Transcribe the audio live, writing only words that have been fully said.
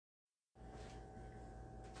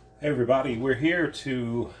Hey everybody, we're here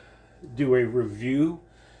to do a review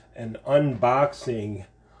and unboxing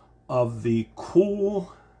of the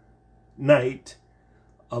Cool Night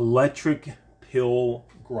electric pill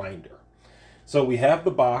grinder. So we have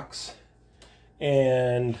the box,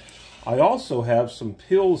 and I also have some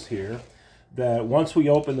pills here that once we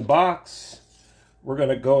open the box, we're going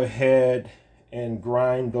to go ahead and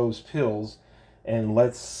grind those pills, and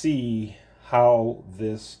let's see how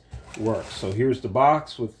this works. So here's the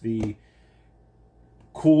box with the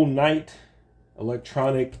Cool Night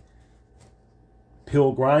electronic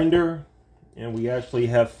pill grinder, and we actually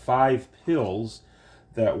have 5 pills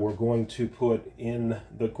that we're going to put in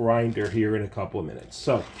the grinder here in a couple of minutes.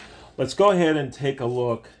 So let's go ahead and take a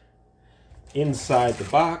look inside the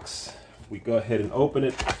box. We go ahead and open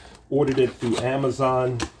it. Ordered it through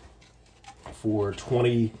Amazon for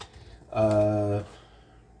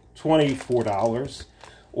 $24.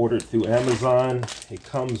 Ordered through Amazon. It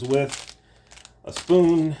comes with a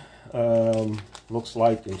spoon, looks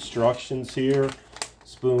like instructions here,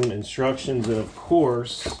 spoon instructions, and of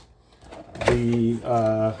course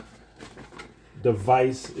the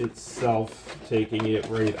device itself, taking it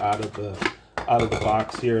right out of the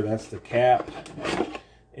box here. That's the cap,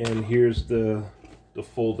 and here's the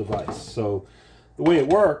full device. So the way it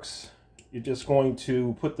works, you're just going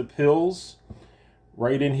to put the pills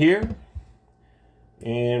right in here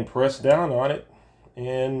and press down on it,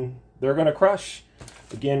 and they're going to crush.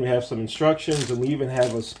 Again, we have some instructions, and we even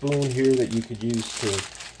have a spoon here that you could use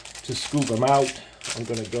to scoop them out. I'm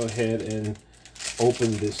going to go ahead and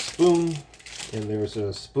open this spoon, and there's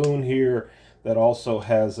a spoon here that also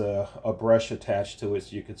has a brush attached to it,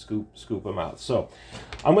 so you could scoop them out. So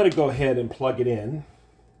I'm going to go ahead and plug it in,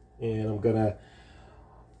 and I'm going to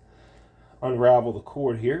unravel the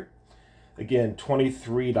cord here. Again,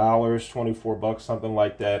 $23, 24 bucks, something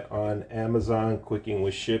like that on Amazon. Shipping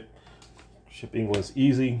was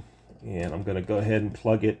easy, and I'm gonna go ahead and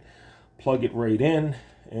plug it right in,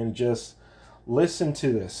 and just listen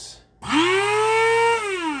to this.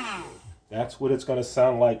 That's what it's gonna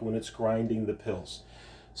sound like when it's grinding the pills.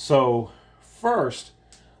 So first,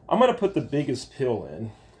 I'm gonna put the biggest pill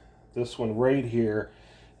in, this one right here,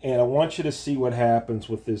 and I want you to see what happens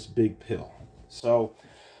with this big pill. So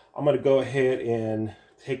I'm going to go ahead and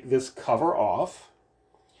take this cover off,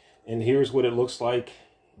 and here's what it looks like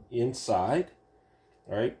inside.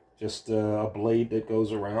 All right, just a blade that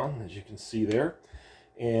goes around, as you can see there.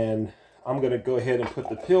 And I'm going to go ahead and put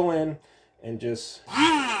the pill in and just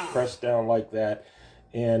press down like that,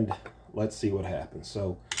 and let's see what happens.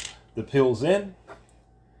 So the pill's in,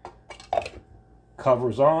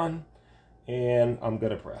 cover's on, and I'm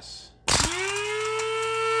going to press.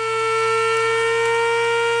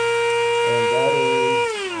 And that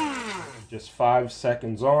is just 5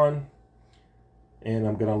 seconds on, and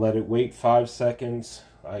I'm going to let it wait 5 seconds.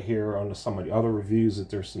 I hear on some of the other reviews that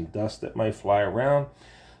there's some dust that might fly around.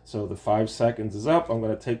 So the 5 seconds is up. I'm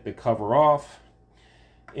going to take the cover off,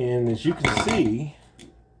 and as you can see,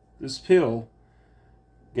 this pill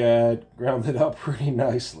got grounded up pretty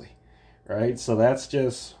nicely, right? So that's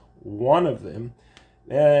just one of them,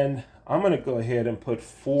 and I'm going to go ahead and put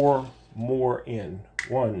 4 more in.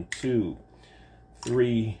 1, 2,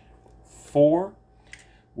 3, 4,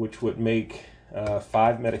 which would make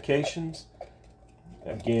 5 medications.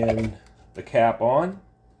 Again, the cap on,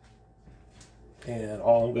 and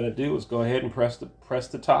all I'm going to do is go ahead and press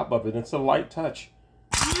the top of it. It's a light touch.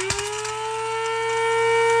 3,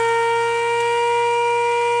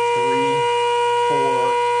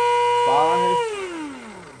 4, 5.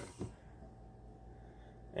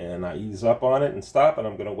 And I ease up on it and stop, and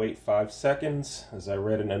I'm going to wait 5 seconds, as I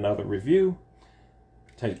read in another review.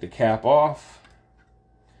 Take the cap off,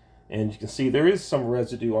 and you can see there is some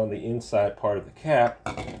residue on the inside part of the cap,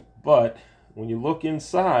 but when you look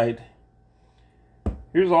inside,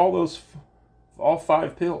 here's all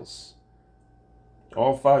 5 pills.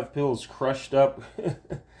 All 5 pills crushed up,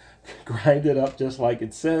 grinded up just like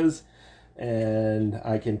it says, and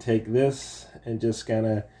I can take this and just kind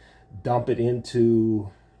of dump it into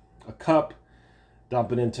a cup,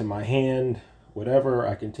 dump it into my hand, whatever.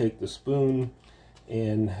 I can take the spoon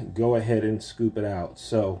and go ahead and scoop it out.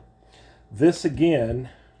 So this again,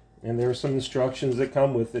 and there are some instructions that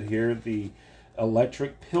come with it here, the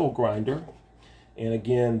electric pill grinder. And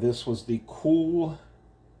again, this was the Cool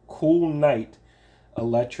Night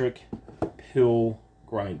electric pill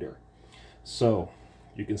grinder. So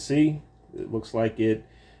you can see it looks like it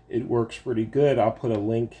works pretty good. I'll put a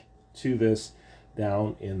link to this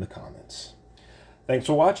down in the comments. Thanks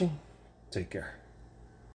for watching. Take care.